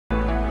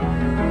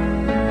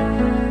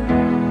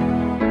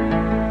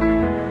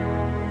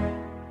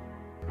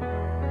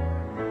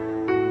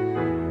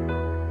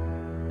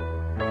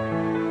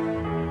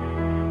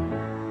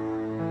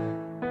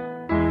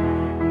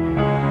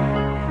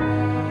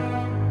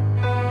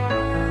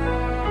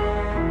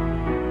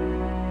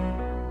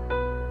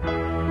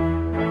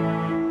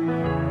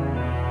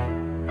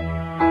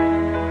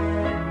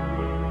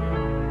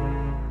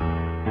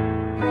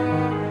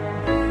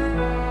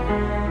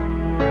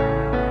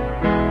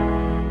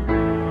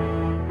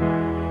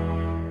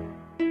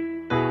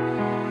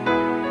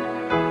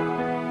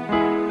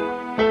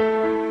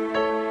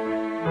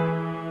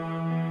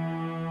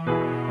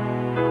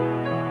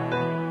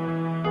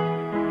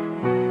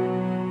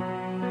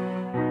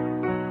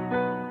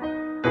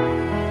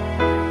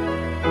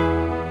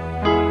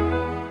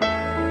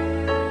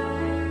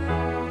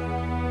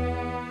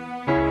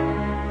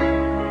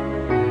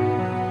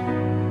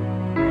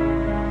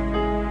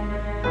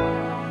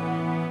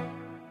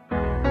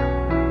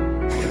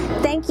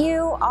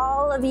you,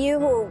 all of you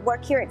who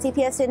work here at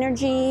CPS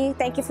Energy.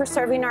 Thank you for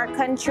serving our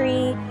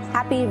country.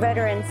 Happy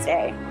Veterans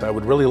Day. I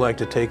would really like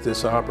to take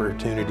this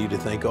opportunity to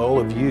thank all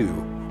of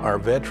you, our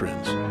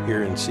veterans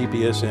here in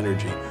CPS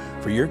Energy,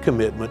 for your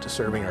commitment to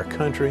serving our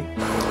country.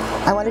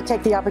 I want to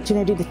take the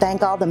opportunity to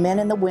thank all the men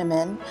and the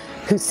women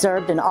who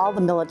served in all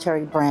the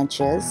military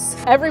branches.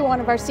 Every one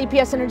of our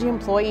CPS Energy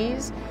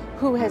employees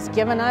who has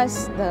given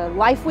us the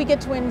life we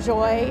get to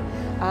enjoy,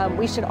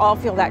 we should all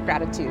feel that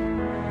gratitude.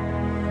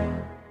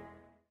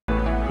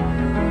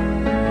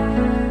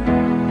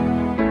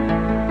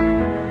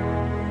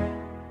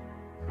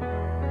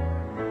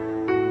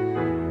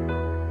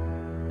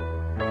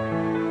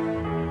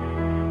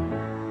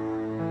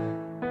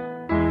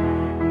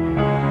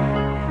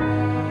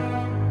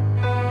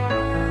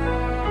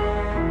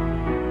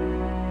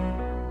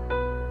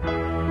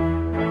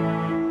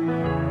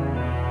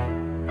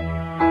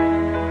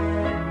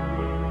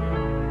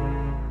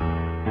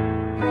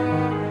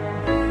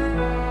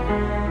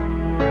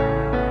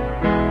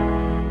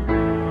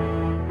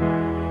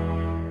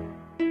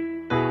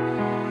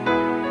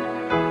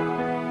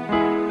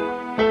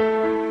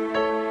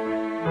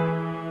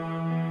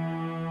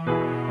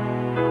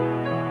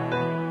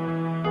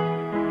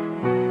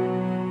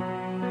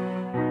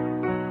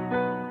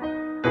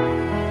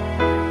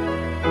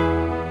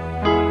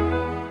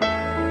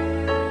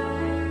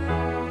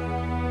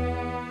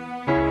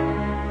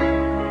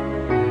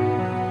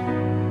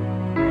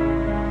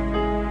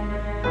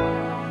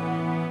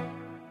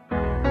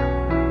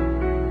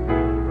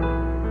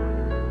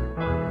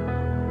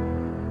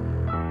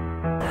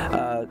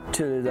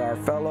 To our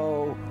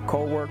fellow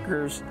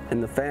co-workers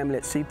and the family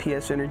at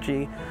CPS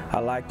Energy,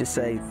 I'd like to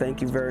say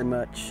thank you very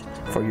much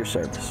for your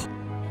service.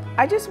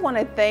 I just want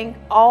to thank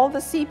all the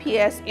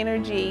CPS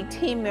Energy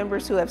team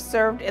members who have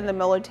served in the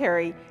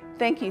military.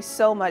 Thank you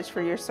so much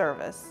for your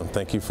service.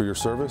 Thank you for your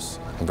service.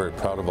 I'm very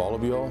proud of all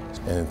of you all,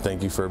 and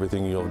thank you for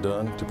everything you have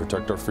done to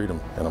protect our freedom,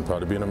 and I'm proud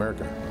to be an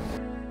American.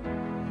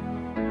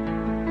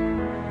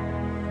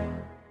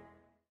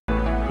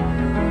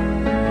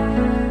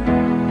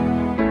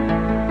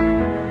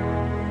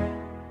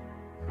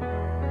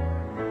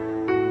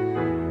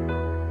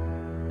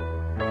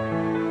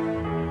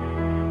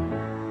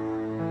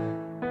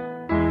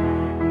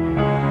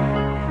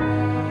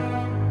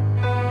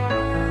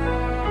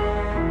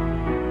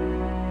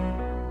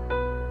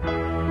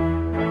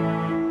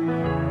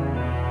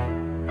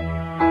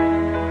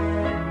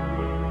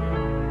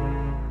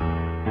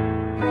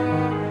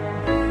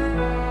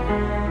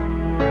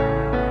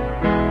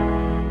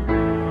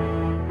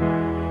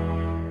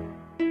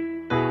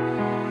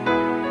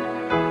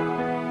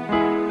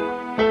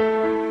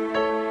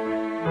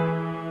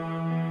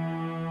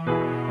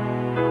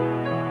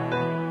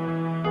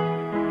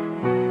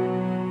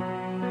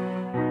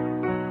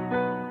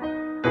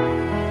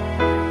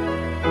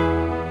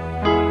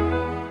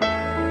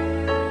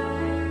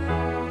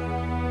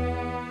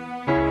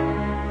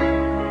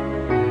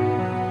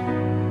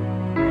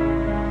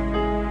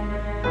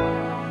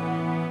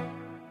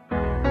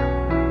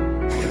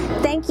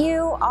 Thank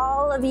you,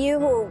 all of you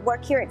who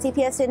work here at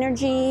CPS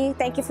Energy.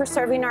 Thank you for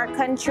serving our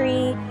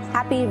country.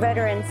 Happy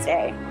Veterans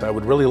Day. I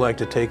would really like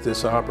to take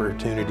this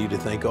opportunity to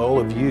thank all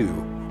of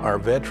you, our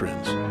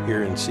veterans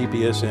here in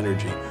CPS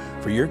Energy,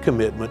 for your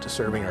commitment to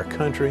serving our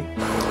country.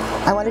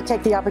 I want to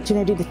take the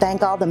opportunity to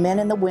thank all the men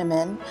and the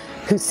women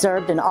who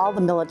served in all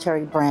the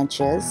military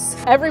branches.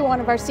 Every one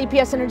of our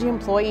CPS Energy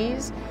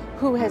employees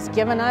who has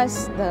given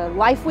us the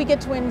life we get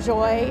to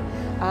enjoy,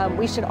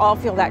 we should all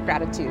feel that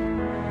gratitude.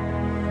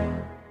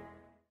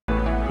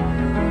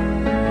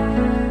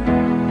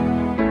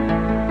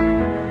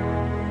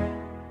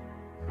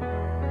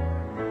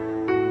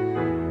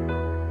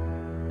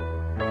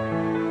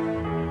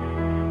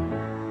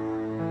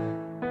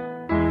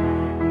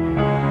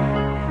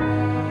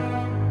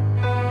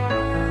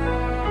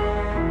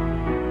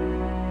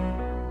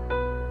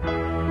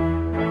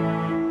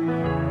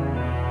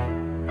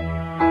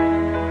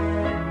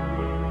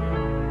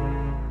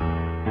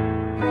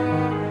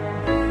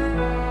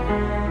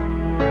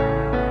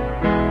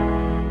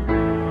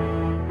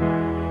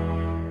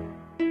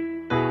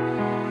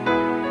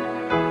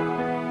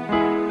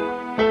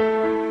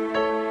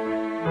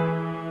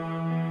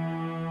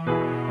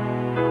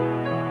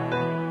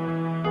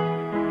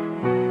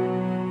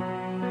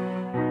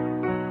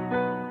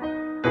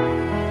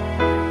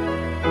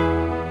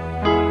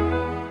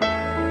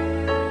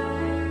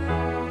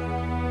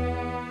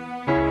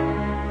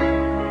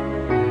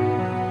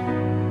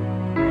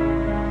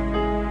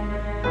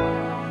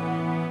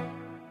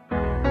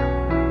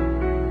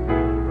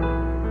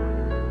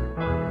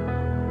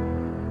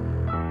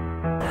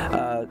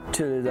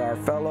 To our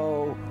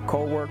fellow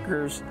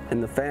co-workers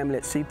and the family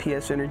at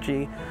CPS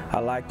Energy,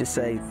 I'd like to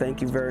say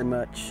thank you very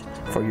much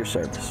for your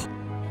service.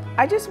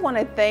 I just want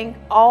to thank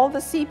all the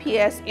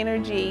CPS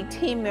Energy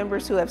team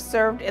members who have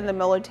served in the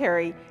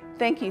military.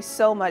 Thank you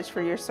so much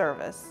for your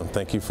service.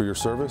 Thank you for your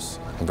service.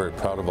 I'm very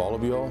proud of all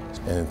of you all,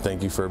 and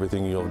thank you for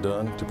everything you have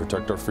done to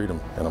protect our freedom,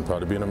 and I'm proud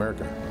to be an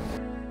American.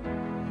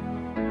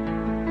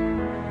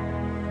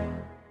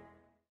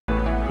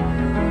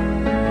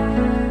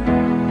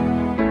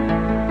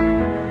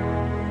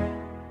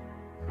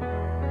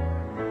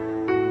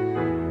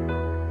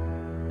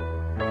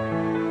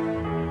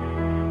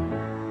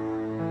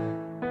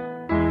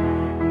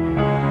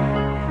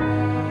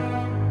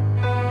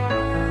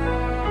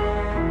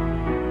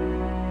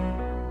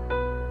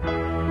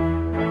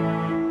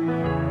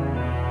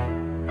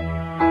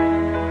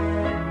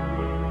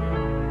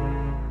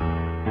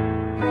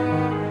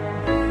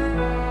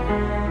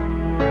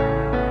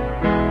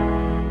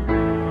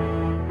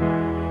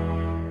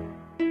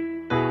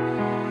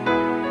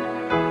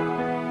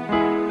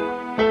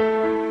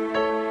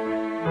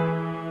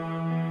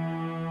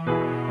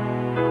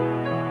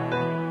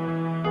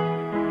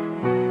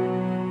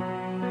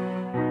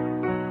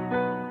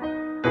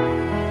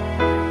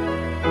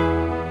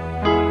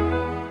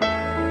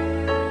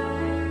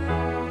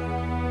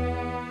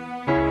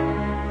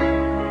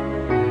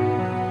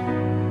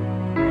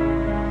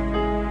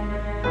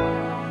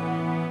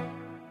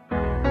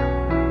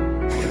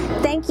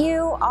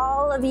 you,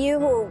 all of you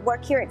who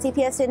work here at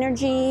CPS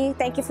Energy.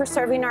 Thank you for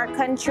serving our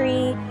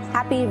country.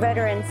 Happy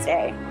Veterans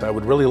Day. I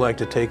would really like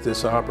to take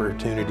this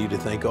opportunity to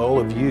thank all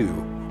of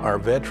you, our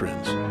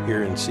veterans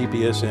here in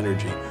CPS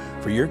Energy,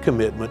 for your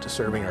commitment to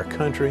serving our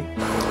country.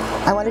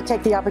 I want to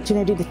take the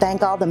opportunity to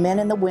thank all the men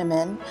and the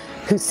women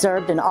who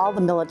served in all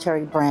the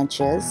military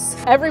branches.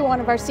 Every one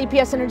of our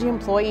CPS Energy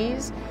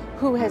employees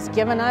who has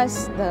given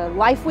us the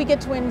life we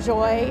get to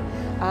enjoy,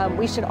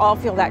 we should all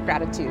feel that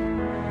gratitude.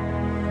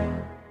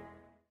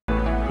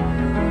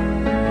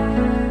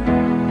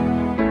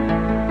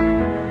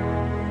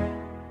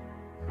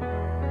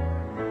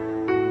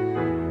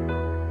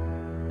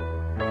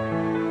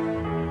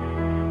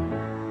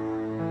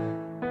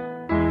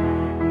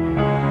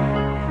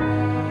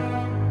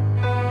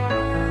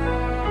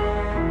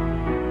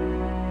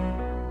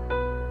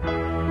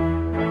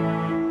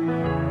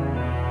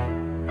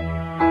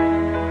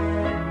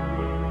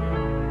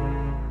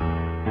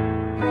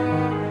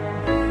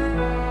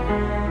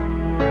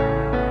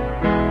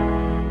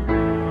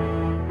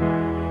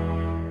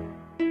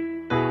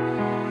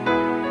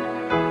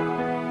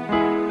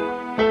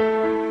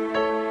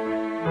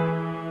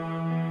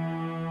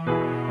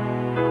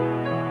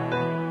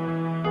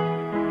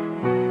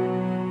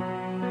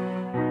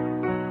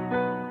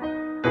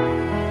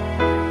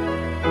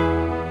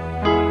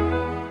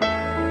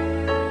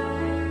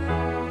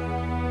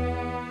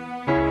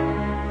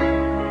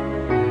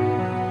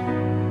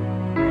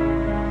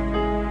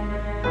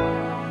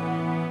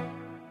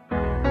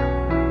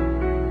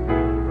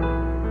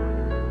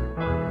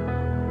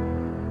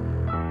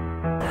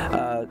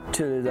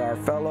 To our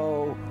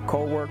fellow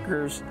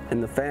co-workers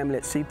and the family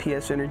at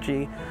CPS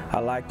Energy,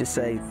 I'd like to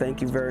say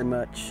thank you very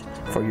much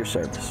for your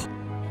service.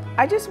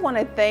 I just want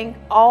to thank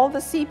all the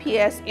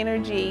CPS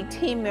Energy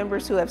team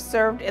members who have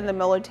served in the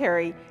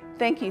military.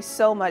 Thank you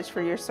so much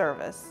for your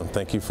service.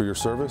 Thank you for your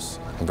service.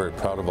 I'm very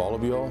proud of all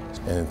of you all,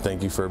 and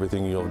thank you for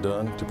everything you have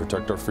done to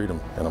protect our freedom,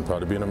 and I'm proud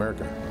to be an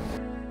American.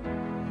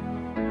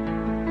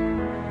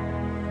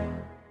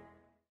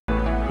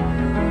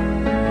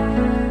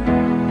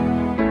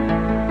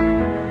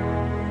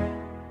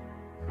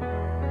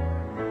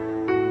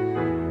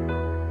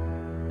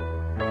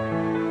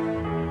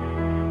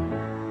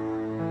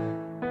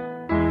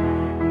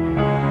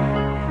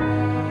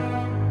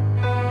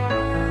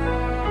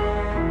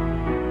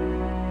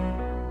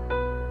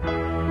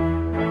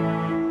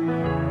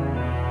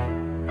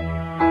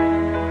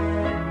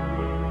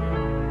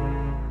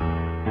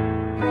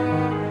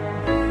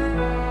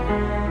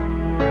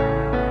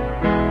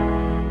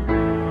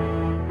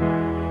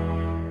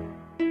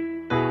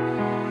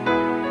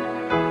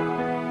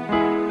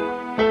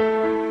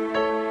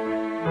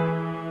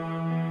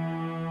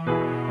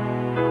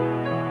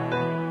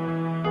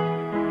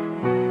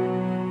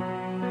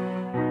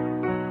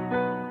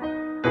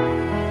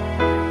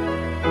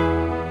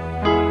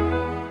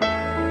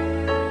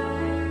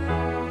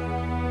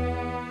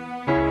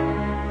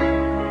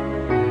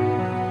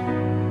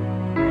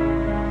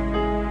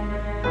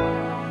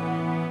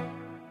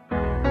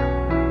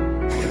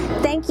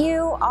 Thank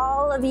you,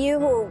 all of you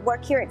who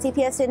work here at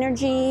CPS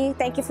Energy.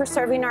 Thank you for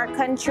serving our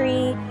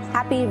country.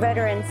 Happy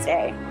Veterans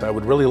Day. I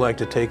would really like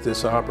to take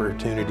this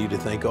opportunity to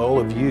thank all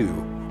of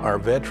you, our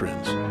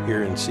veterans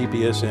here in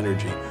CPS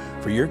Energy,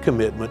 for your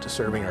commitment to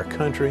serving our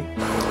country.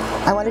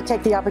 I want to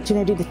take the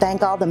opportunity to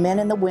thank all the men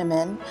and the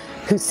women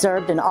who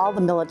served in all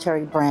the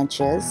military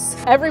branches.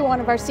 Every one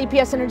of our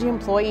CPS Energy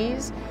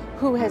employees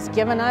who has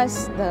given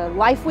us the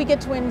life we get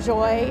to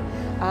enjoy,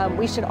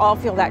 we should all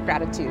feel that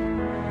gratitude.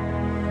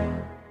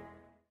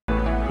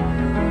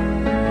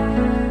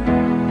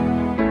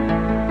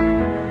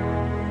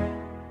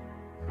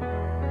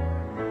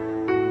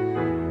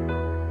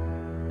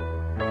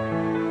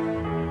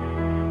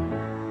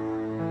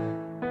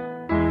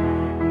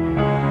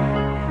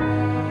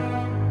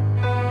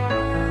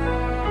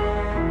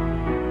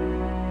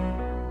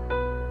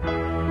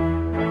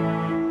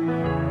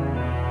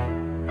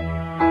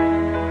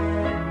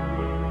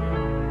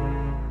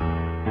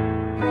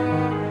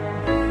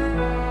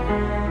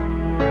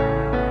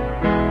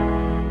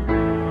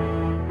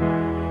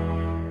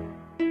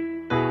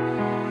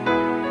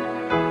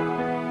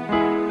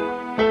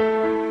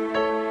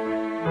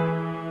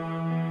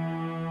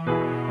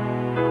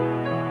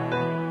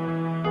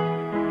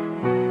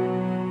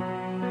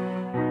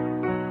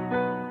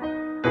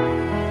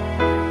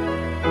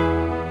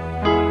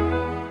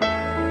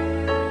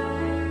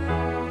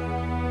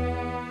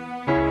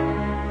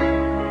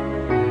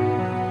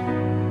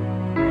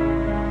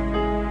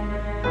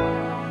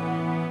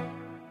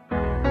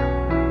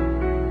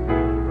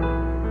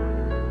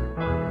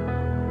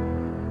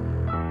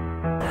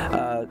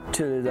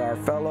 To our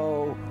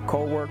fellow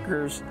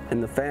co-workers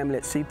and the family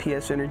at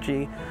CPS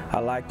Energy,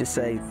 I'd like to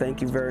say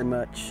thank you very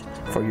much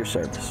for your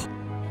service.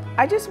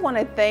 I just want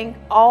to thank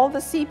all the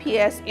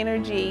CPS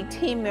Energy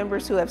team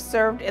members who have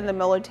served in the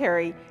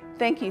military.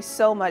 Thank you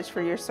so much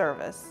for your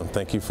service.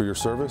 Thank you for your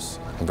service.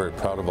 I'm very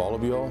proud of all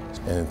of you all,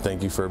 and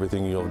thank you for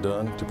everything you have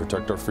done to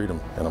protect our freedom,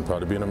 and I'm proud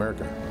to be an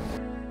American.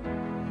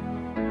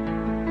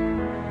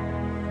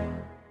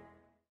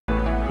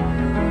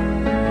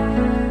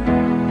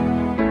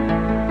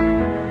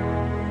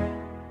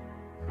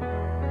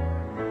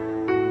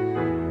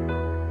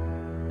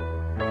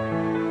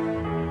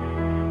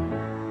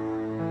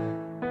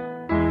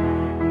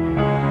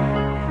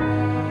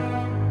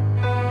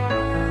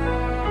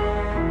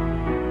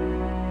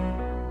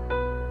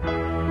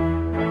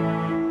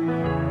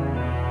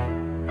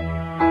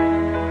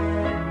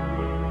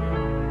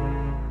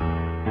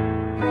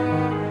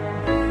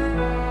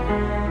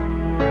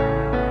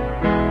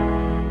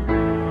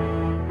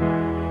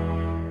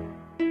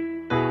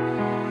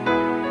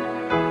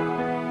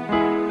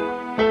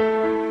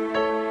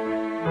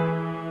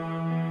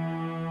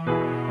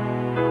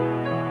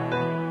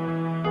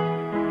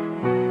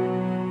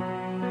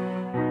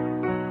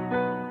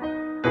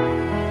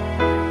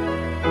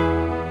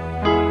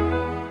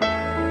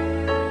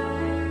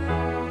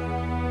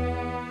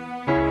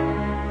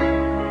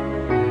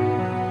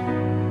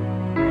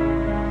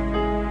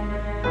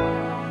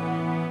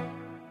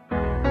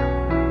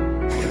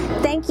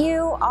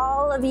 you,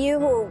 all of you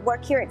who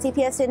work here at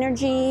CPS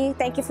Energy.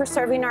 Thank you for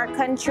serving our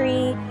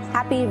country.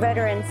 Happy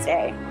Veterans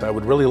Day. I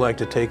would really like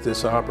to take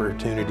this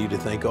opportunity to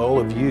thank all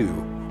of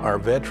you, our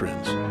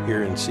veterans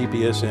here in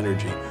CPS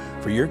Energy,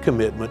 for your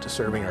commitment to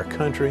serving our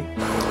country.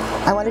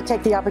 I want to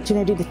take the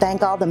opportunity to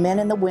thank all the men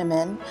and the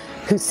women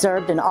who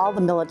served in all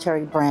the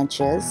military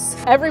branches.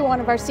 Every one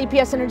of our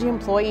CPS Energy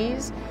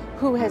employees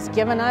who has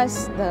given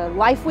us the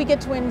life we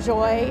get to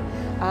enjoy,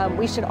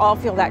 we should all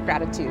feel that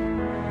gratitude.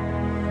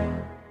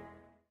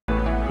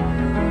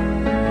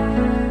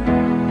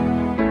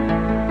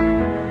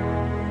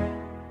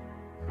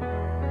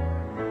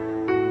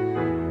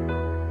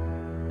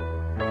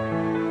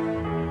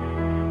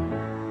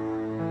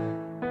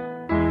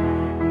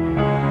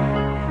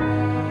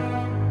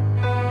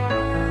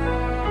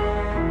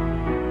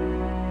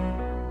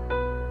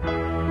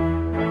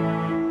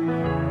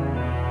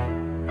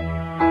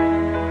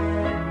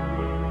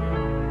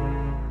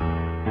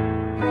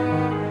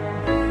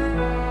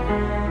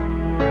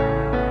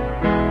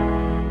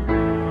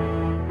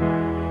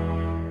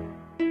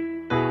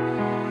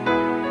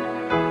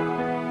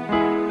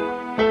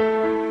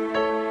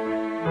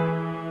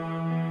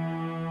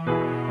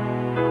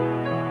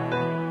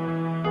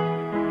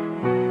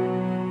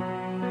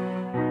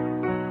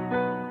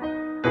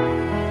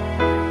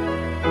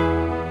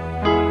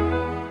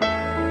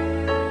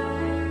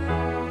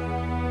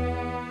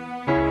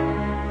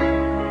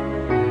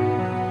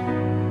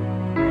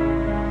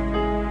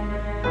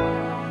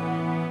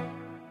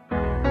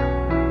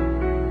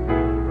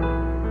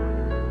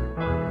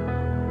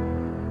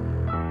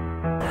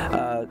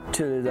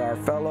 To our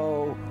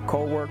fellow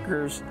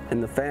co-workers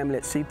and the family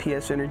at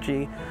CPS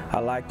Energy,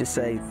 I'd like to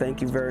say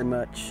thank you very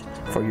much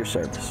for your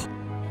service.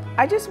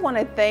 I just want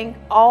to thank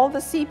all the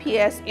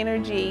CPS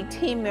Energy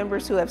team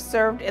members who have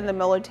served in the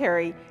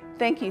military.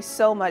 Thank you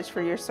so much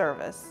for your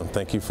service.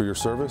 Thank you for your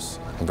service.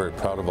 I'm very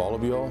proud of all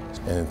of you all,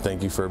 and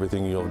thank you for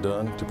everything you have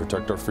done to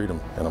protect our freedom,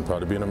 and I'm proud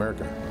to be an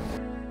American.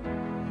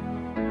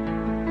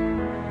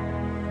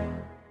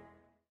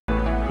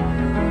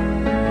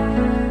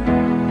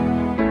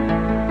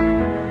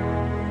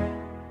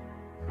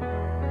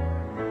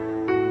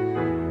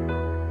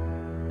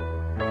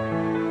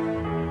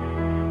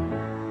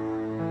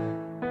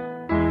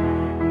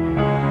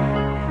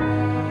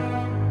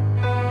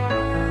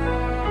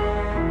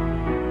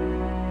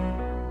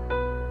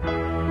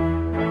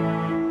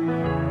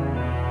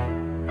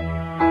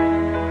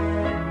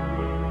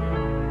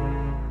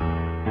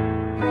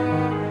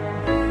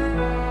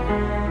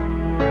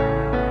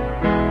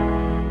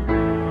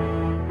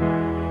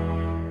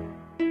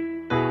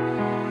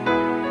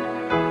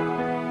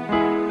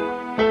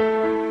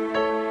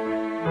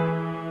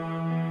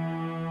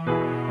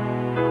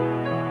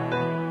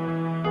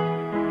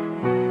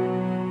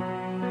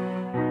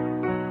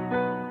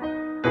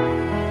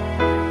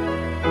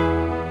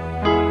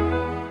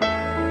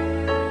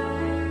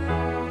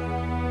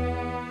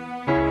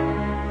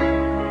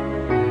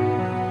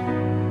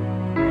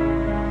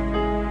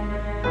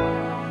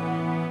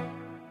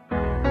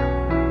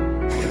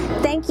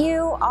 Thank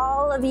you,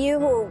 all of you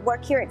who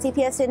work here at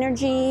CPS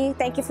Energy.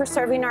 Thank you for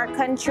serving our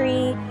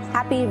country.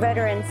 Happy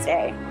Veterans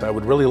Day. I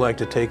would really like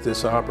to take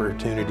this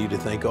opportunity to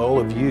thank all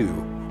of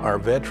you, our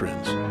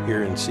veterans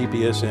here in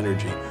CPS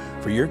Energy,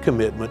 for your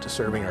commitment to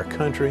serving our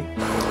country.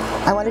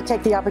 I want to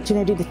take the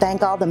opportunity to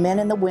thank all the men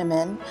and the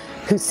women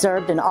who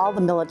served in all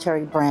the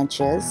military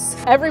branches.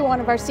 Every one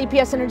of our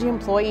CPS Energy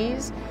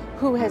employees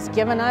who has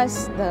given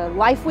us the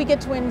life we get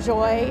to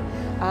enjoy,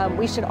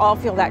 we should all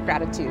feel that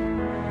gratitude.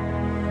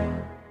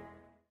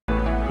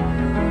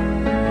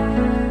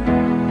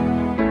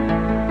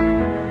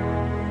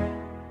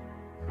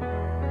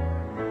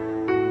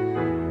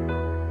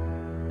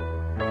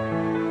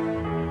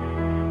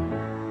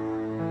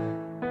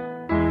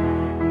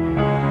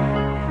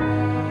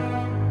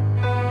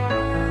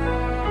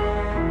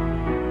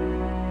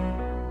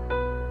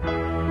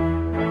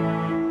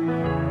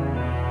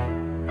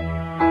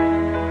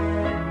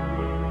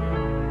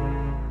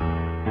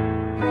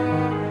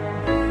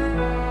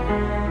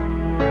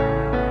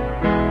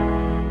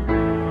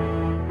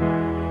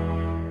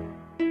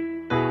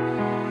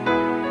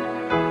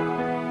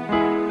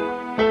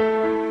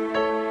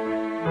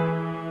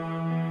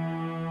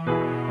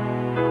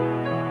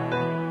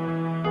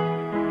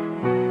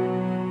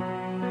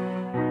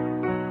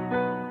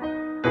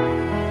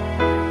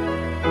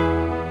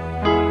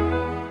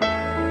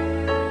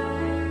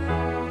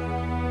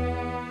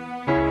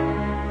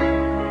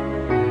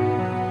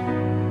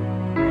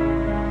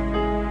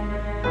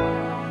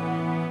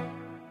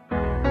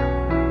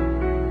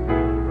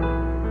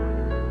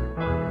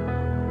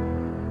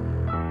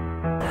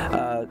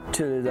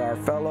 To our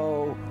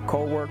fellow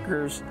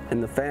co-workers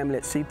and the family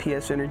at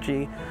CPS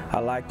Energy,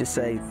 I'd like to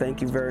say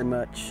thank you very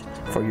much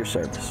for your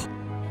service.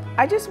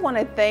 I just want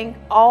to thank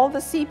all the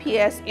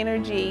CPS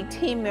Energy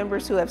team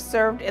members who have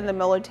served in the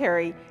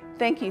military.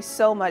 Thank you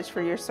so much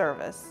for your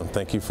service.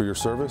 Thank you for your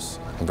service.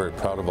 I'm very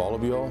proud of all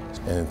of you all,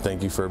 and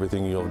thank you for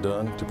everything you have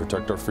done to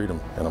protect our freedom,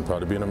 and I'm proud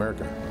to be an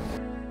American.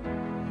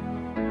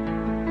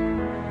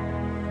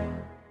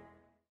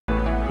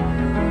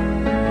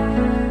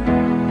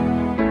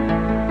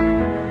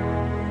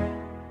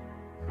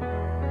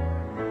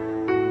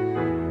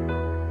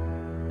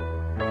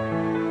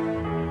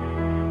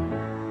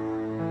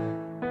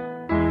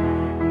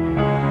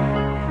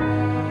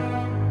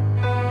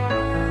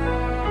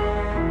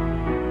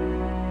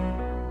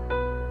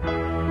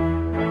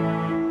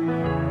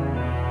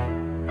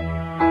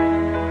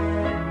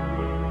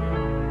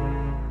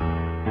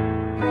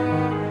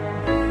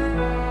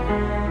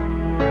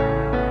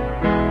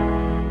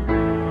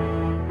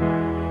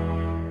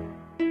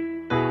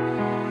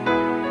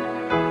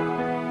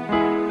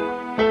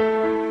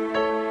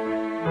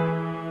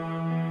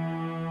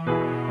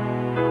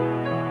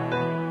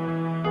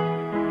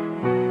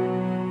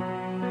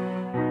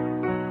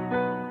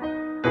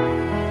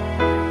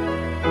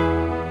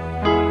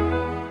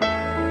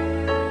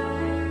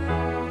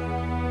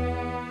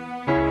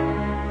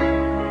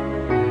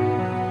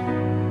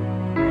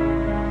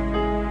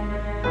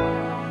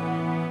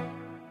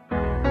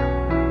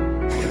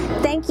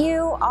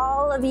 you,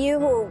 all of you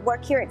who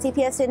work here at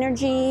CPS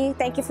Energy.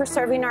 Thank you for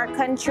serving our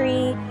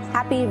country.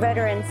 Happy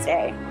Veterans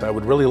Day. I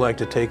would really like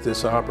to take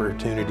this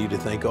opportunity to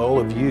thank all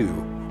of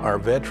you, our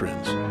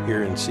veterans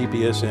here in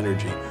CPS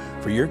Energy,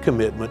 for your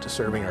commitment to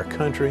serving our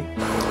country.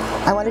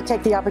 I want to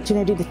take the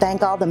opportunity to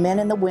thank all the men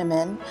and the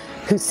women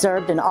who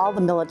served in all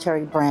the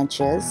military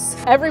branches.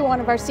 Every one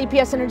of our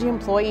CPS Energy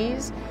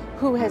employees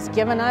who has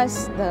given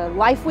us the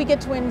life we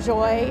get to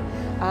enjoy,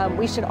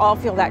 we should all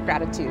feel that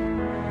gratitude.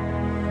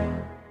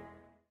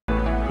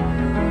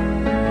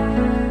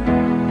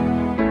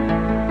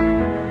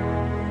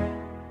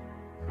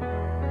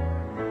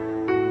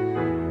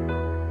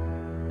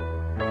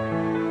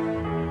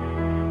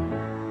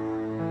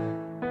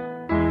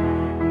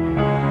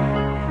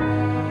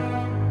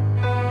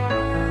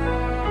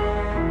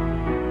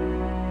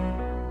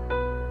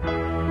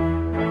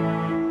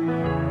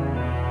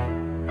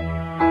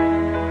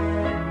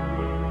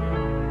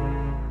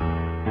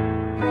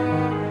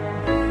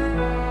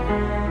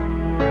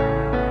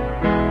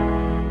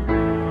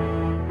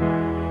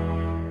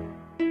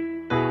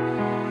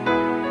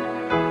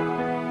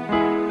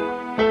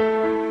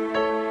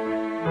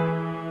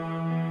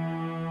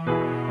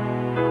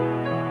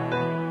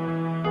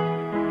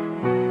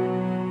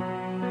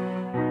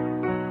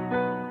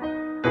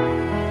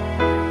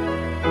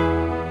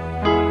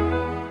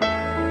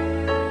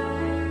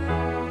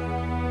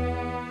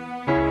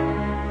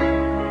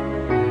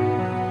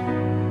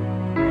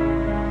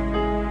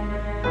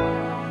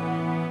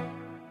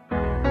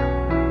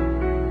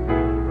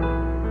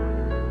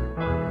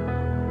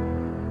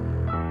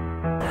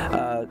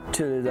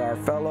 To our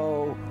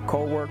fellow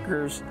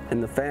co-workers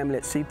and the family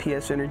at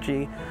CPS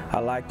Energy,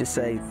 I'd like to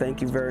say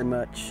thank you very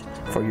much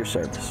for your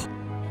service.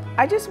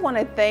 I just want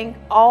to thank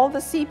all the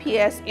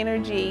CPS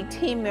Energy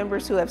team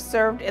members who have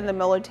served in the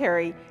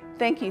military.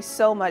 Thank you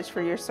so much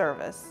for your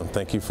service.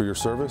 Thank you for your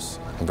service.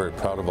 I'm very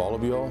proud of all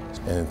of you all,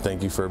 and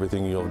thank you for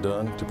everything you have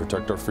done to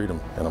protect our freedom,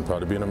 and I'm proud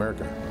to be an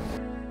American.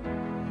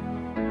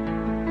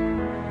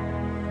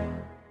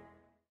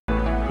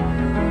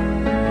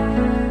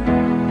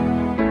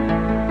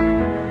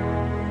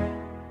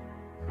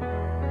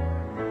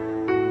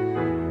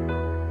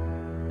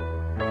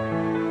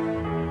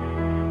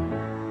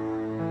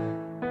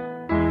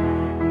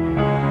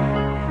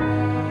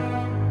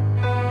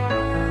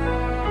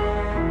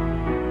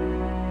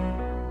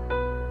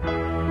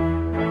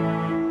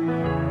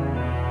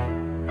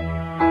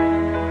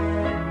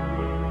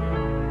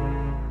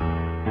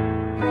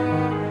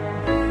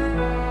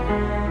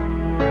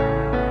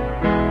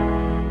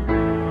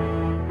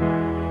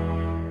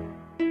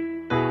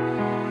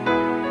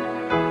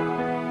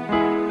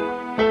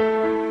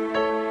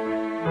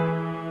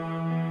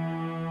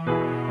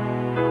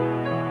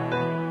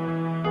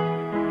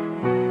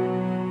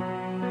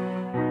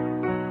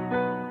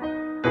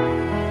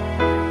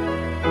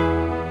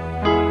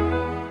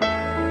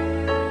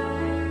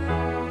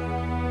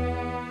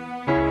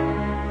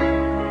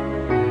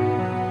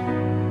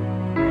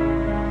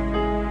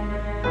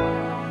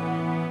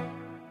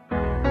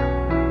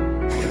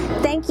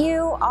 Thank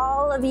you,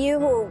 all of you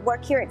who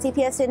work here at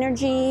CPS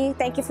Energy.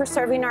 Thank you for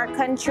serving our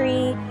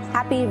country.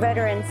 Happy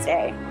Veterans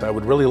Day. I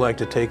would really like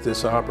to take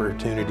this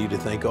opportunity to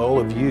thank all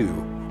of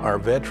you, our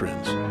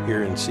veterans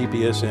here in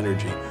CPS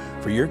Energy,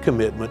 for your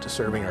commitment to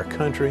serving our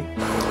country.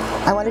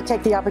 I want to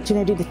take the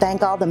opportunity to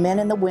thank all the men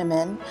and the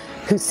women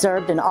who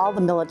served in all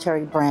the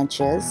military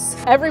branches.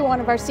 Every one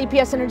of our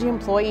CPS Energy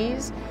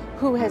employees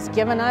who has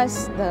given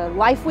us the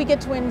life we get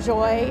to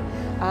enjoy,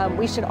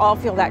 we should all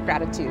feel that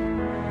gratitude.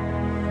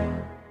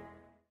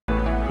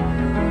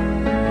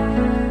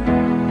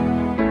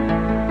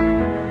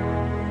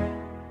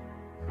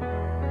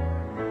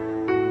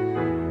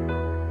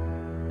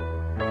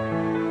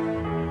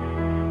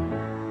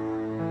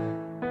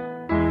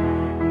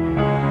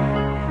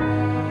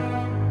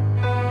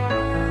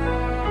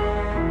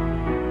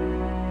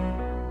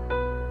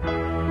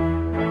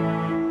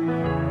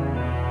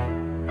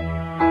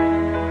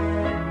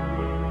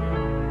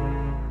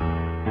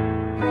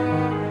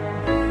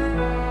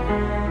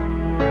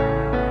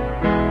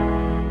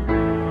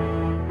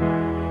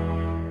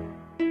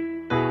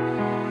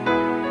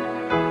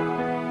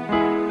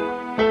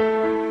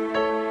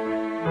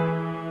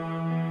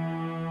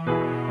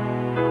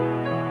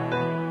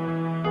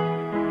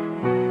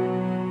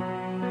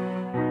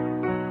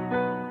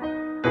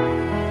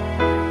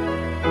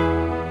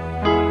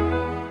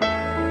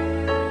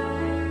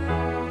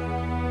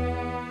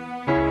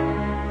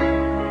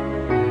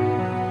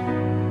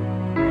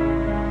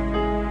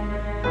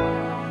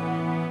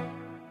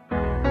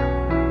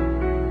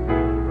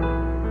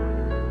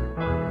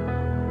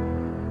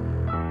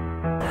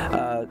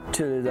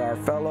 To our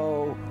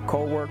fellow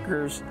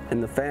co-workers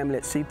and the family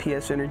at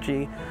CPS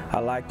Energy,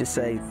 I'd like to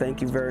say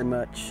thank you very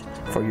much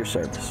for your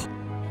service.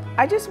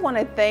 I just want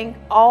to thank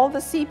all the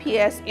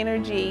CPS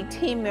Energy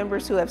team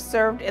members who have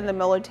served in the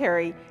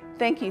military.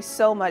 Thank you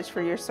so much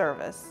for your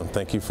service.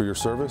 Thank you for your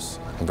service.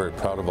 I'm very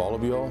proud of all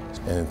of you all,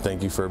 and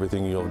thank you for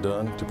everything you have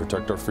done to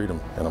protect our freedom,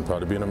 and I'm proud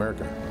to be an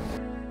American.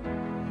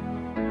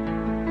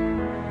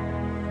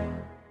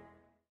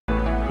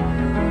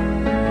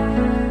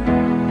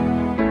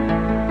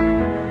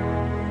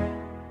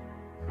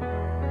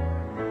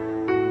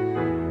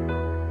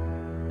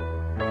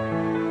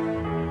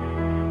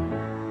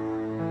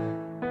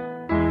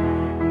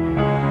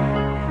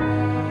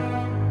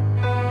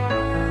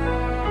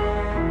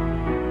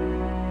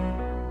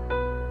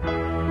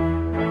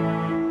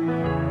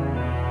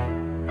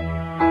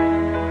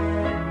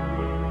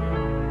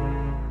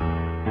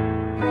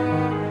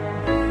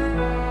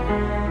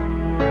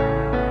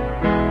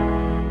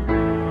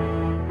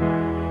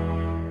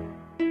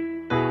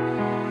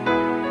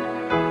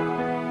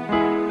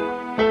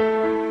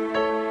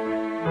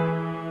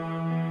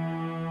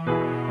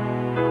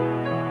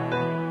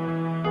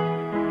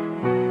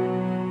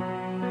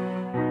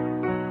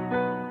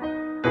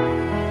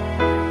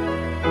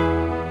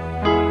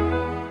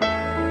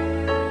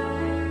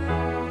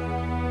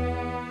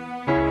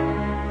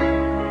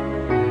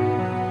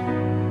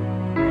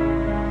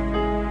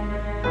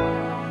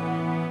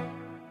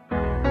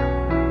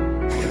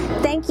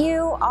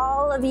 you,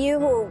 all of you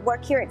who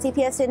work here at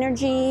CPS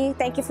Energy.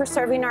 Thank you for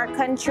serving our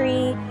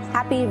country.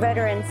 Happy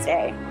Veterans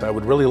Day. I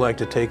would really like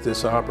to take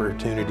this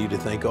opportunity to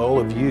thank all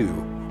of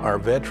you, our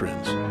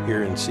veterans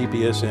here in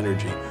CPS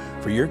Energy,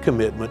 for your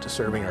commitment to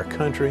serving our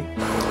country.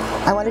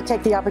 I want to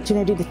take the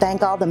opportunity to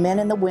thank all the men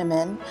and the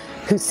women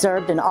who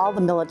served in all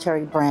the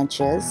military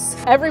branches.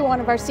 Every one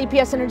of our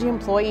CPS Energy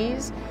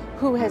employees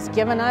who has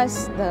given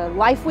us the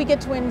life we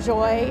get to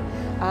enjoy,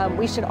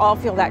 we should all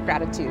feel that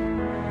gratitude.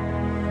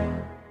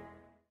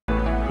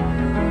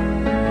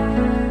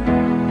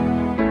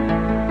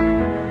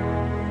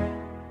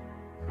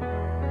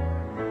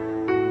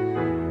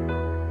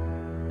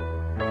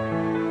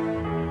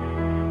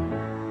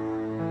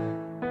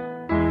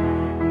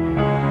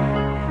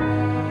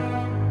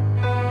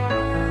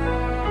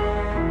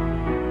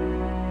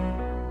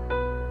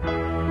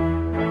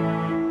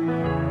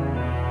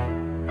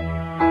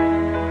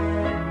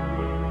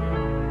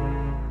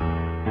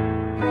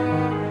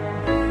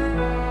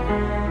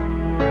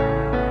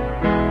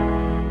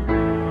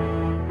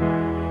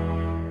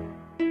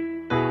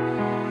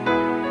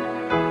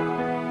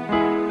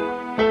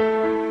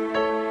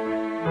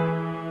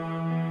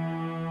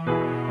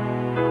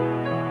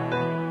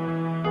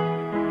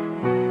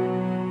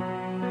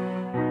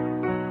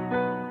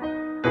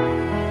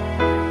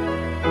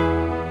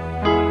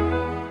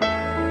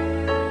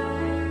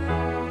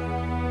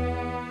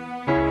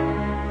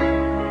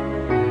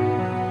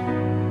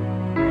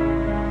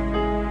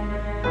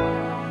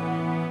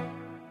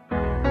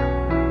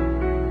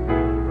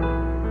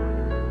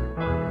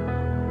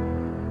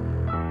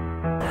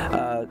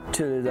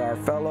 To our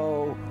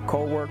fellow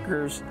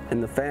co-workers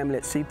and the family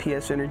at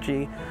CPS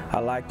Energy,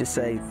 I'd like to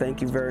say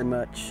thank you very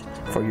much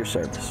for your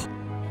service.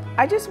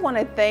 I just want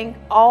to thank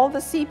all the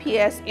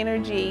CPS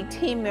Energy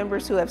team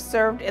members who have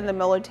served in the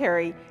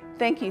military.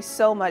 Thank you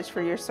so much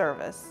for your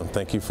service.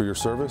 Thank you for your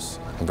service.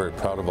 I'm very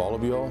proud of all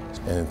of you all,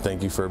 and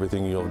thank you for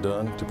everything you have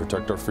done to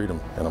protect our freedom,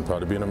 and I'm proud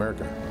to be an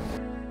American.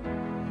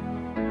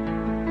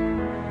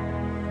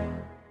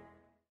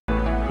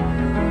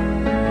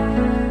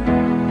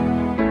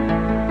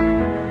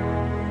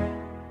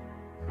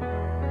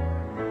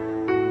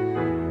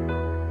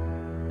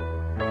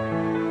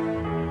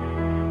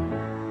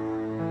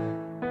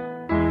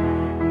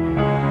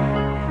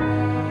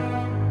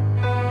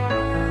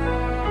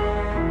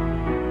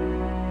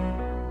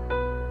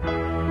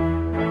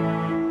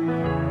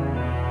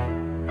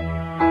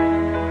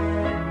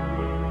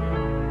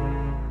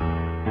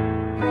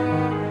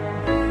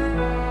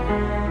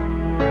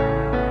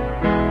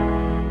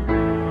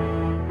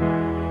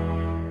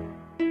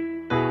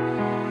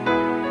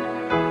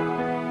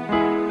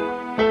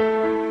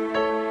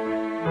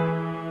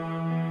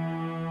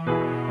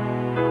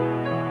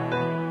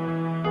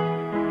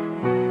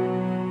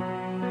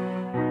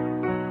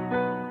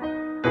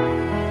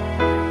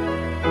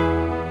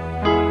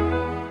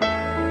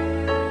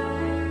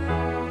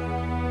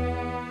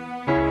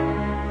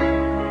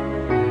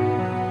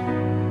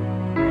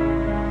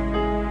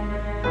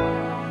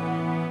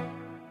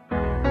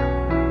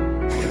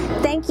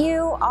 Thank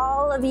you,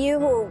 all of you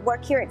who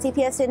work here at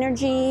CPS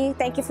Energy.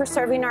 Thank you for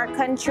serving our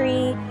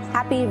country.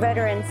 Happy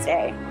Veterans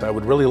Day. I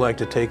would really like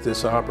to take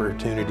this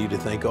opportunity to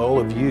thank all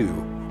of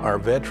you, our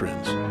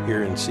veterans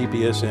here in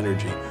CPS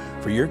Energy,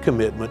 for your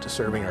commitment to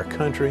serving our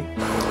country.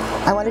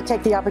 I want to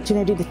take the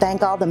opportunity to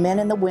thank all the men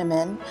and the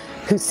women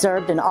who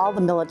served in all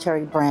the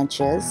military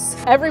branches.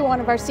 Every one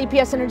of our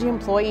CPS Energy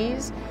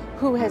employees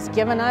who has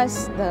given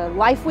us the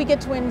life we get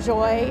to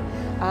enjoy,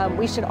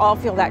 we should all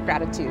feel that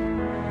gratitude.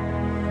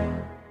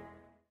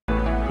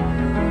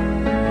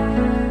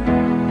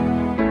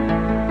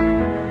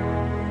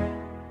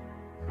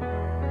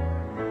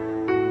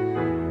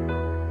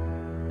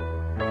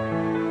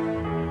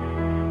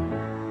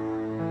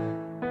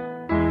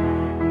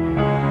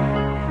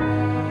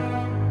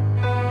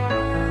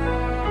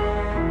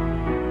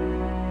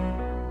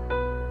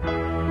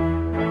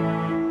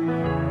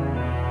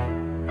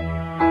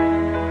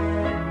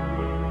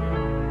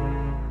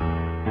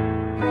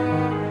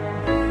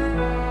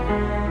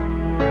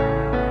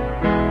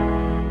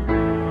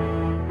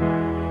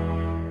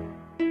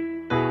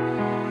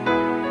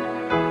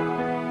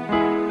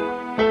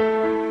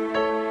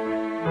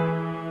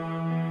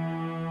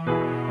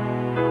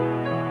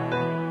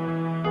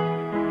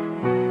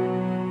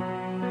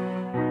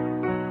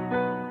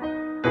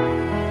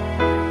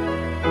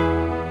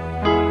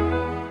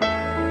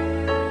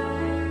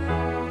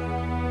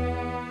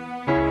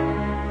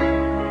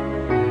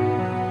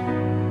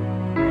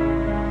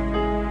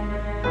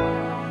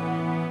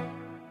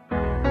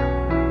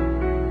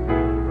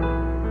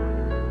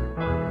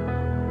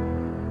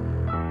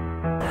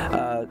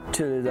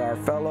 To our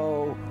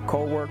fellow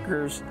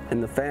co-workers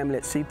and the family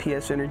at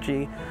CPS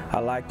Energy,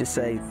 I'd like to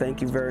say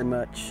thank you very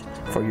much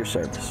for your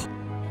service.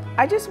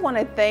 I just want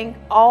to thank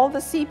all the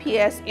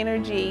CPS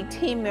Energy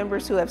team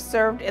members who have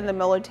served in the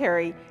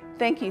military.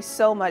 Thank you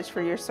so much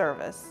for your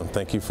service.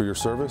 Thank you for your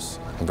service.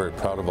 I'm very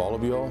proud of all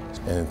of you all,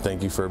 and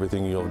thank you for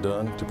everything you have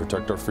done to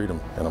protect our freedom,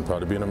 and I'm proud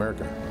to be an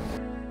American.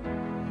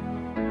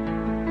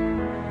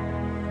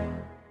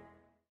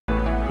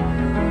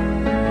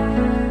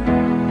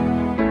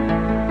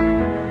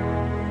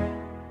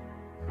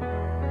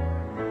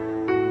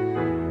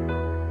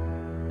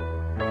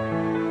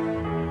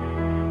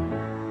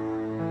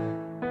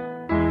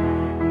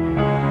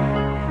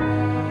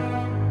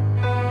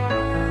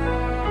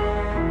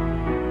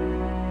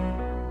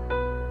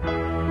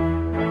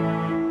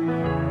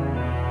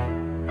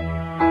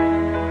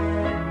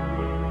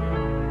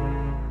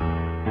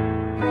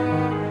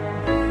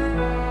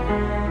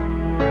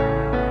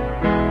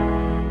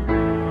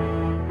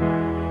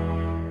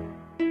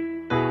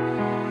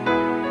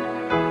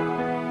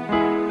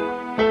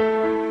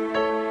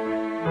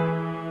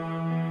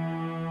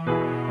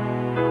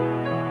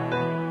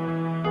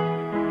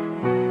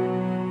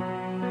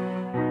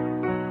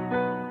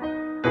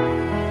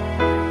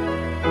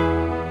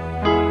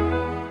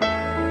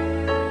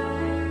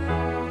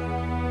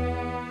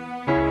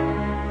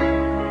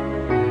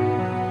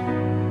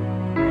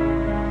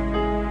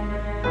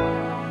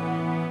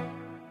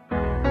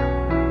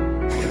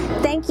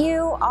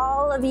 you,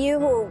 all of you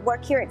who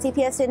work here at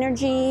CPS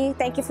Energy.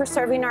 Thank you for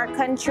serving our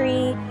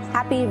country.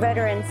 Happy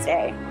Veterans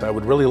Day. I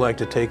would really like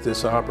to take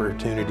this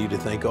opportunity to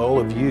thank all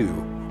of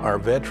you, our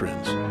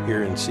veterans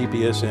here in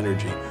CPS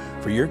Energy,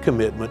 for your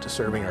commitment to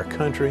serving our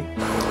country.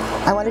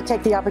 I want to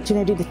take the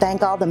opportunity to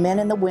thank all the men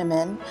and the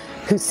women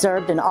who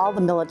served in all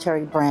the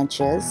military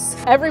branches.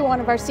 Every one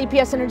of our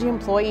CPS Energy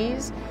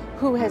employees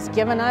who has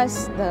given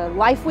us the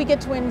life we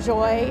get to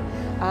enjoy,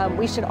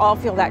 we should all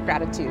feel that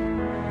gratitude.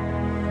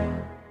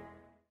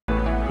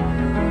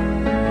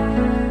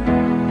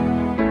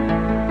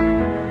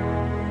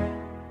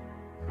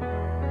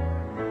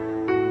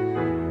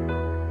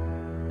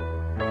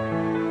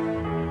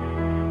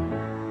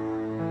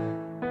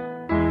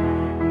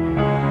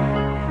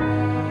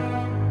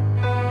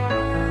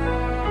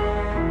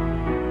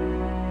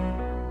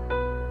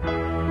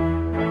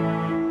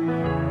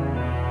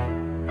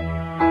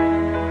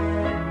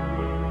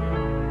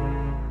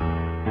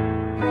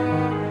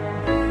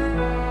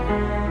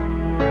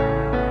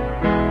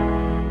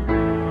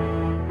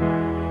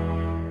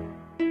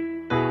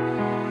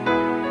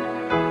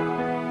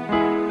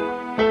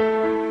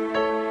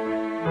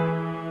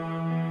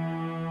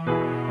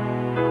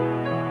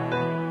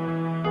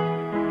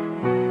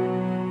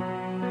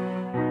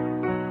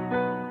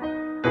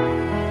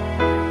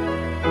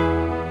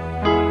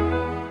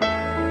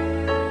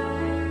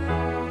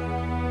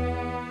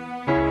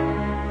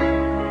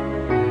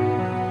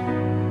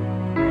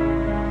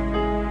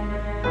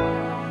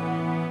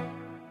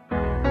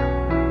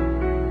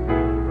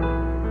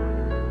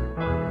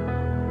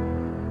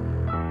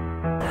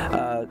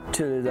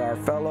 To our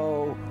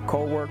fellow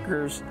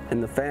co-workers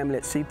and the family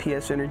at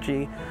CPS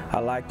Energy,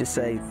 I'd like to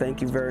say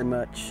thank you very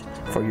much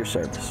for your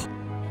service.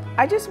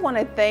 I just want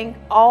to thank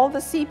all the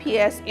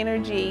CPS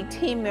Energy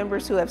team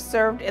members who have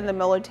served in the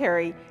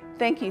military.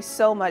 Thank you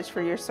so much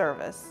for your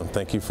service.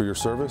 Thank you for your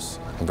service.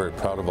 I'm very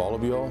proud of all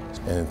of you all,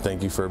 and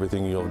thank you for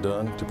everything you have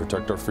done to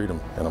protect our freedom,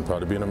 and I'm proud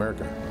to be an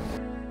American.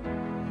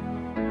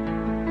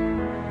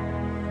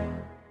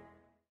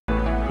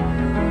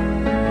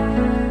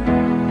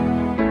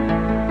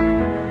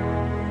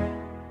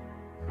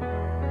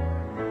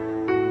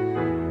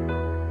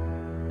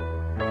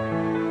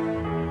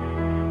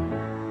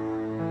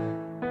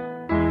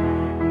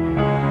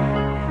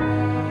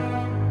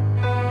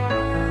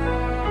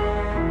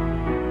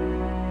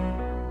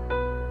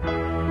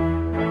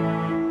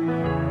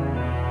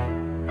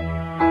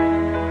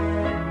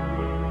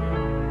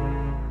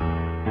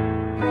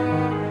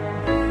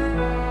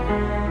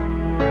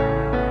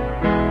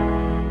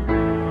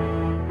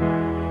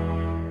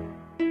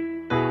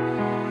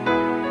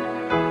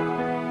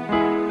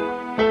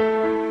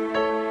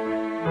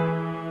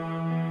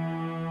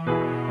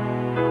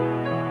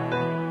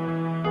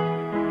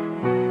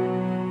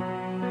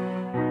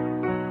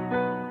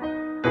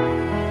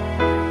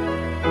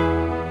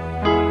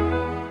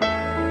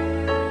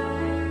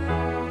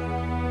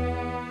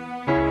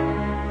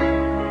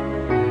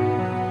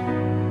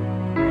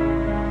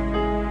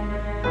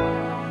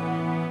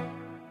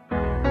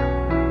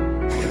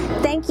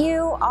 Thank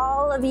you,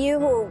 all of you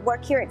who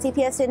work here at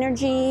CPS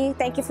Energy.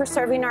 Thank you for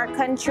serving our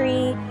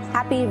country.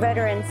 Happy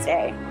Veterans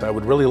Day. I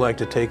would really like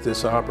to take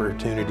this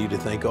opportunity to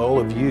thank all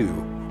of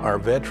you, our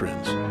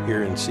veterans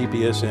here in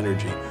CPS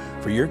Energy,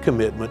 for your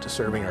commitment to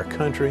serving our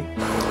country.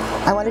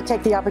 I want to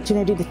take the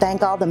opportunity to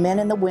thank all the men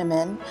and the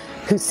women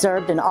who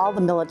served in all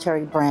the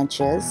military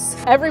branches.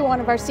 Every one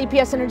of our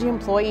CPS Energy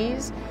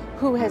employees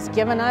who has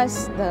given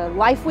us the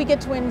life we get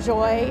to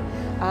enjoy,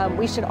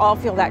 we should all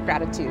feel that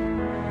gratitude.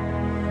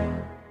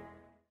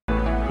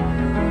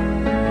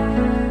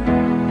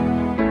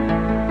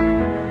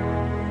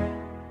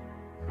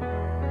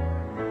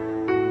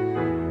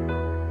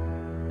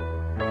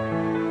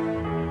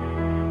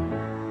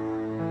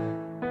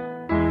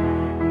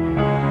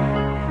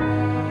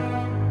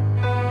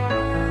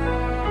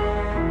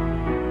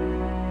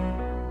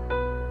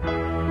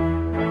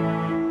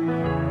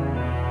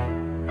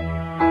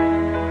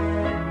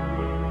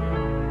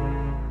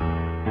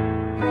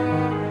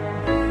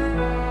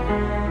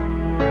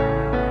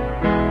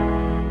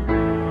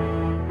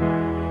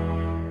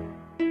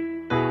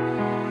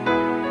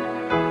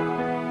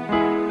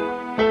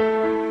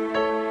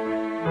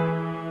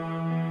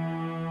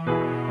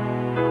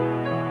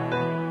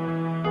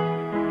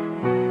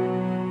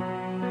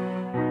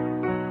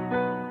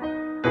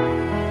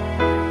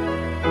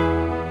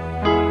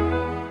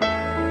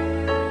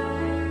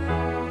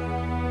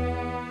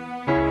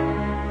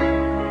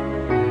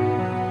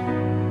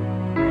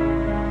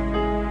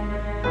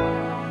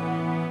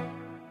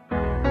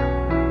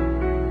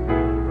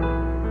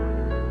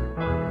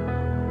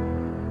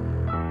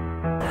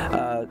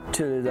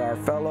 To our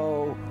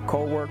fellow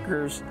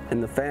co-workers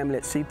and the family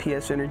at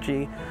CPS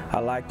Energy,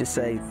 I'd like to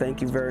say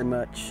thank you very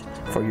much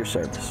for your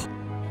service.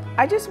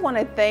 I just want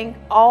to thank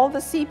all the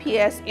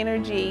CPS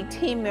Energy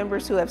team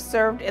members who have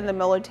served in the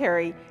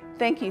military.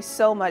 Thank you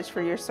so much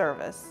for your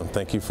service.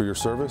 Thank you for your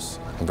service.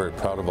 I'm very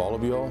proud of all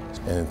of you all,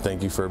 and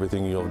thank you for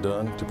everything you have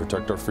done to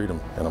protect our freedom,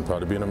 and I'm proud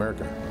to be an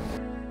American.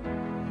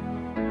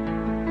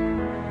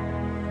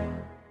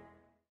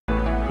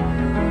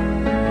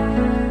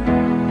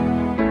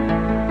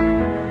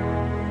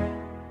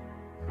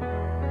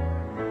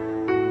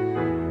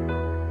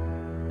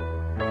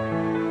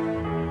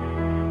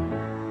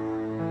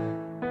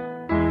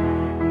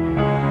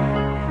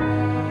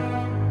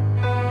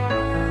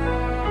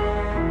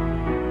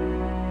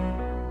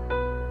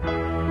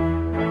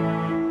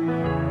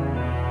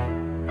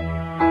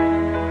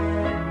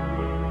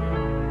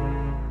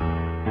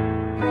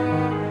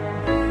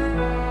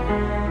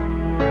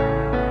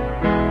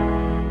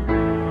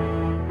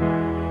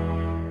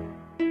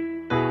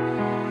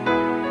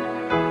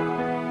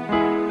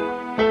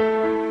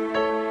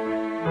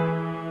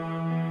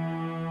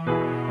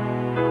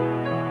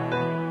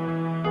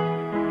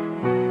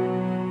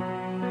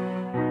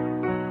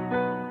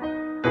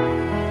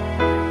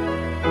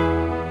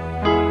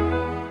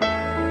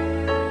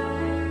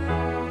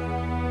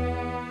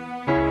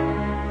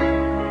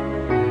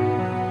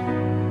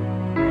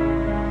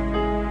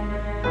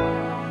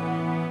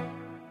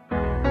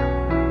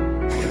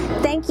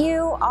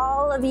 you,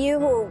 all of you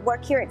who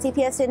work here at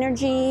CPS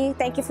Energy.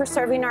 Thank you for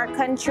serving our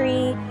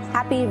country.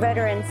 Happy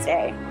Veterans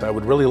Day. I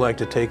would really like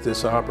to take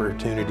this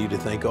opportunity to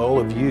thank all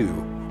of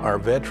you, our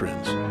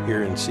veterans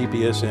here in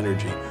CPS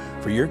Energy,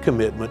 for your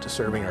commitment to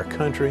serving our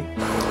country.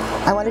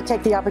 I want to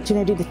take the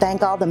opportunity to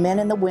thank all the men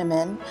and the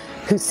women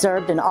who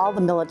served in all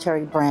the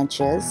military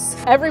branches.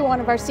 Every one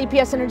of our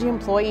CPS Energy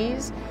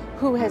employees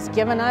who has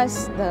given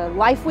us the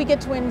life we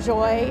get to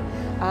enjoy,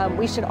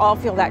 we should all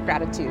feel that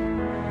gratitude.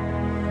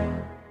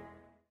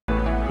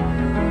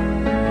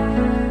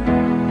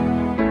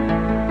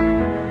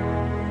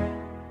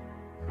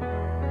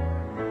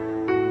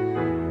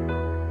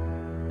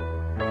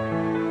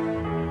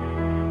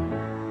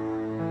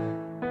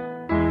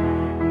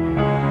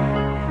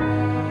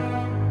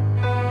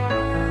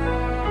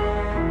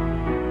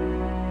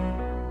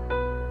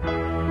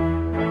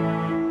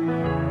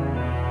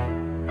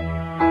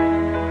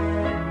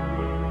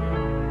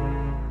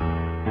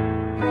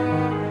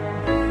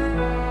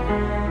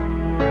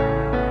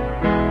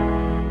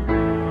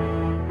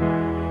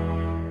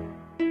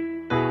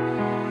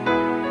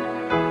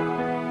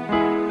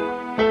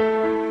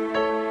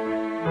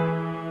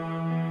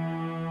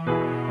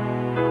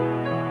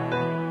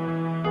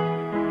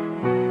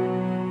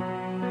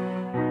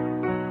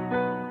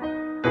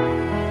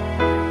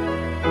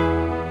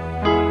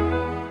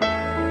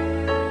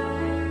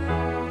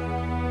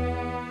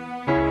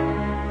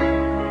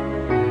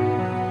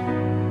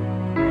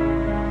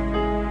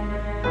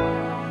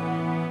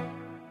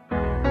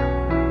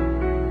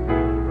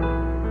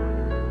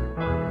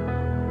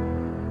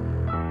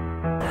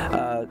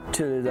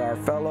 To our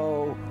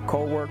fellow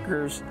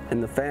co-workers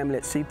and the family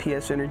at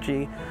CPS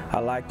Energy,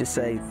 I'd like to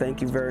say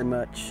thank you very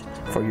much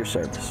for your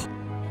service.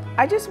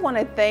 I just want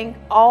to thank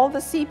all the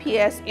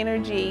CPS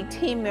Energy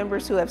team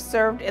members who have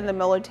served in the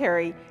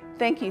military.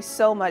 Thank you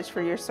so much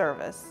for your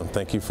service.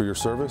 Thank you for your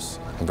service.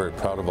 I'm very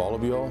proud of all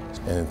of you all,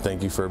 and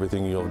thank you for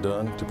everything you have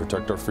done to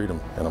protect our freedom,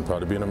 and I'm proud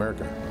to be an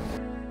American.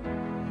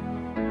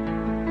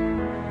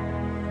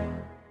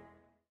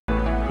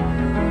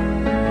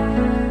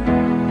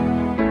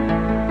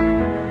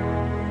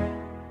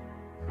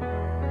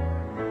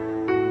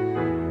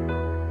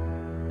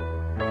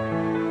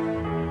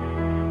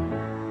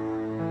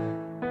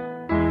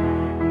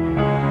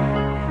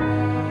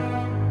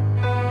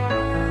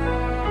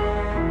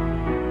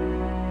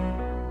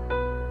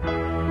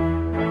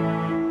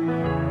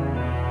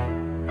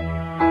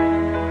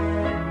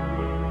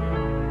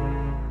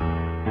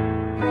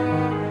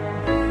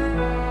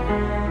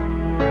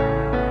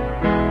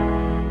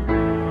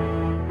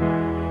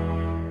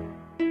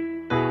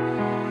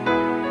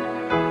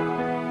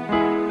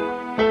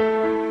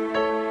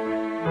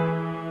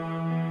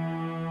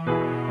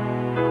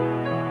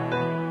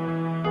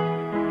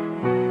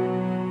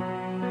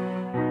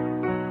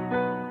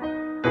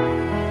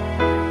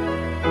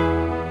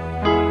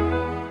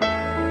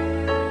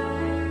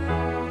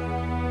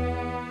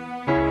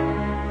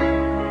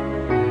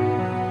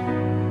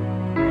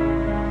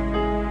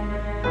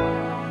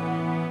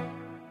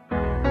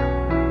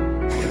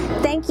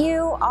 Thank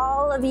you,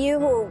 all of you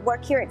who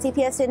work here at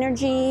CPS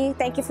Energy.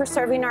 Thank you for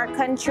serving our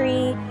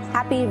country.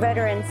 Happy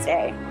Veterans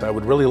Day. I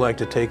would really like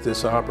to take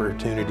this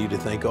opportunity to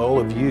thank all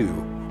of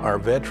you, our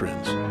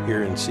veterans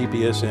here in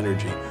CPS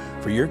Energy,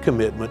 for your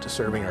commitment to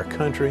serving our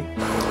country.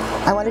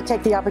 I want to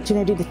take the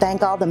opportunity to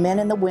thank all the men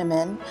and the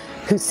women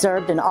who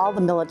served in all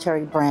the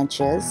military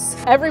branches.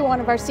 Every one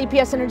of our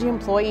CPS Energy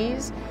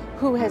employees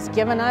who has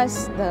given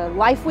us the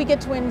life we get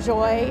to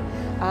enjoy,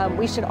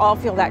 we should all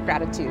feel that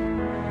gratitude.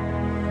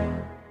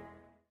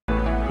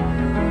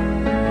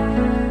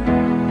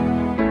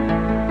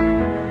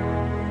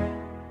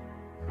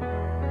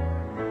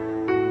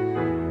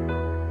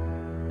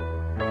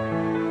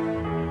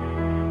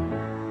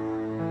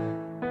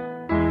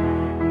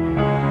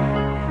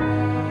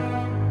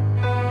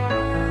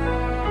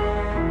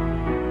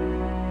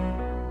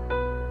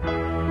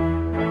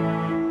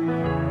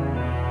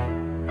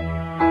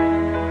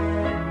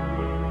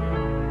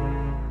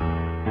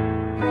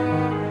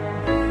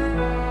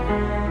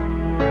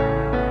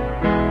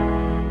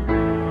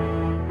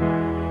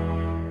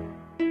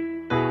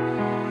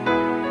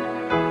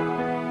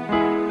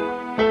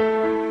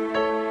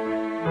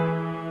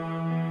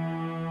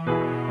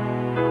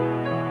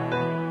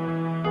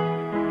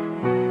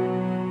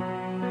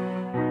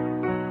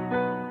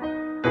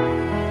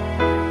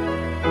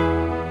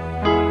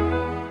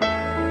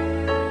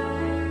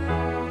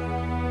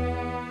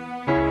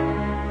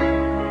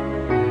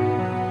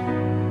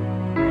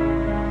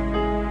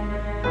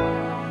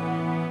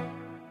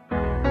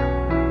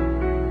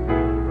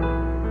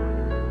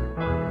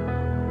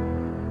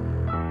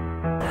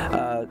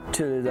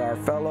 To our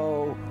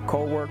fellow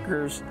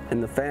co-workers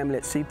and the family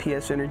at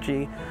CPS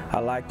Energy,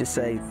 I'd like to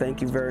say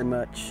thank you very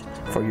much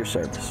for your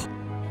service.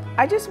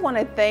 I just want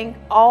to thank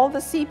all the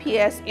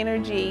CPS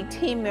Energy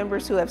team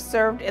members who have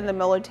served in the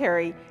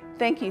military.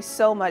 Thank you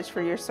so much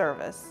for your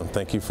service.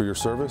 Thank you for your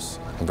service.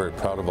 I'm very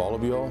proud of all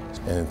of you all,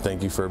 and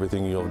thank you for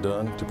everything you have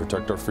done to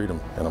protect our freedom,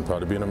 and I'm proud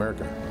to be an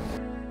American.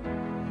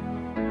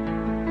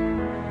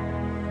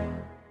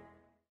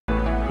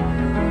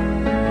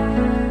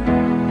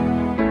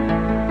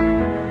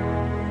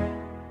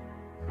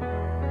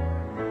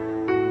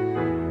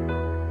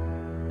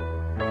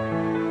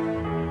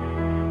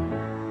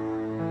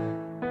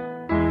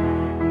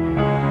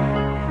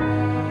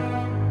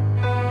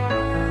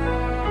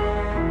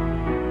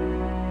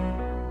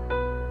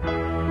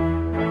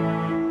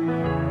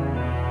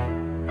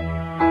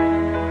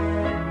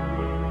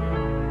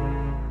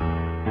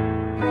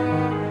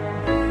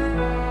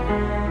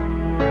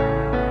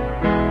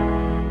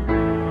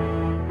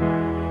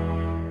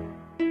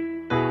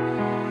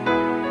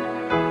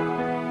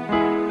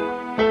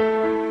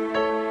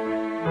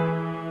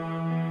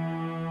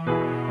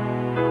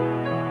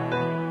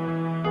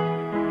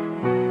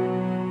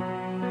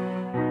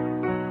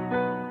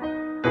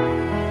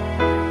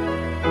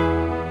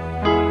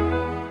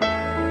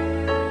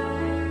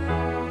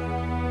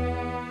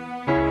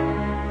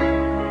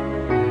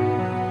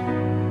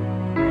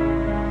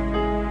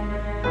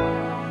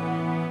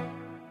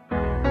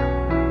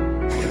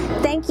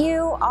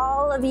 you,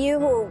 all of you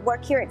who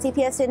work here at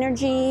CPS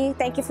Energy.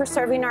 Thank you for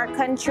serving our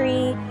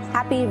country.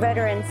 Happy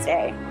Veterans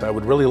Day. I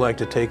would really like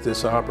to take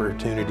this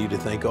opportunity to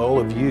thank all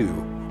of you,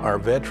 our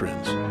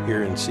veterans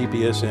here in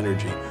CPS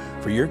Energy,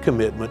 for your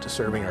commitment to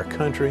serving our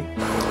country.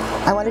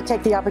 I want to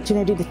take the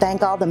opportunity to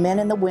thank all the men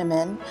and the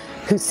women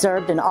who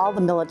served in all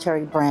the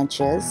military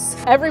branches.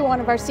 Every one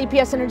of our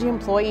CPS Energy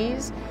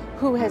employees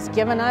who has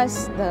given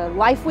us the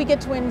life we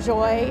get to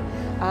enjoy,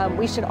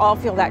 we should all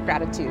feel that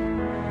gratitude.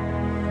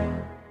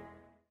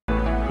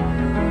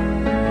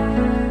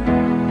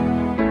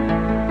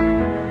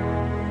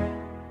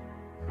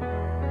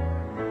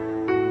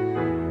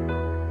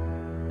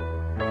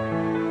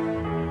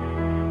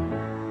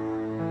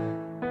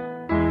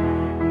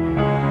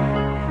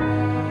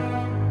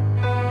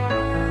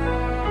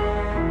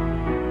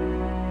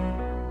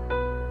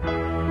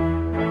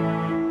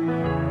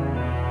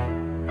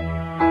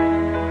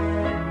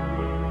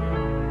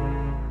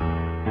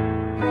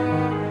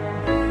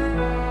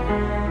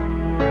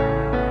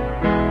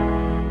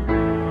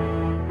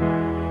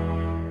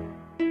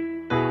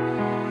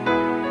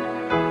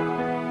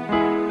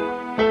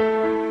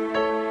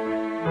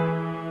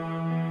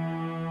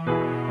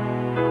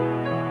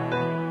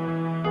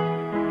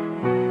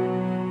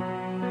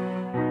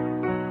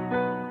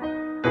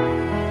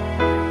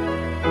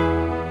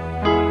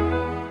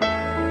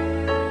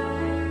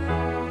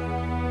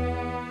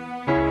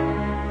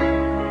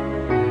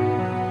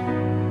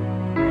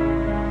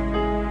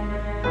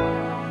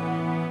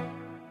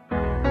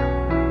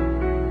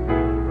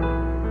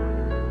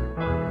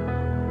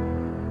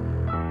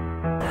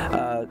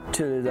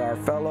 To our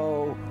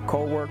fellow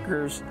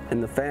co-workers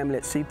and the family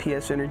at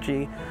CPS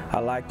Energy,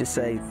 I'd like to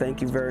say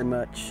thank you very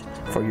much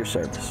for your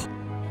service.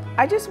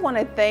 I just want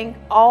to thank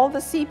all the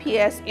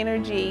CPS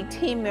Energy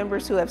team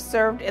members who have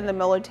served in the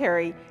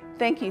military.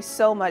 Thank you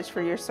so much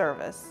for your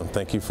service.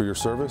 Thank you for your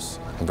service.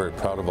 I'm very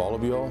proud of all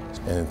of you all,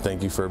 and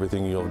thank you for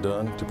everything you have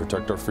done to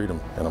protect our freedom,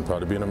 and I'm proud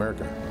to be an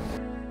American.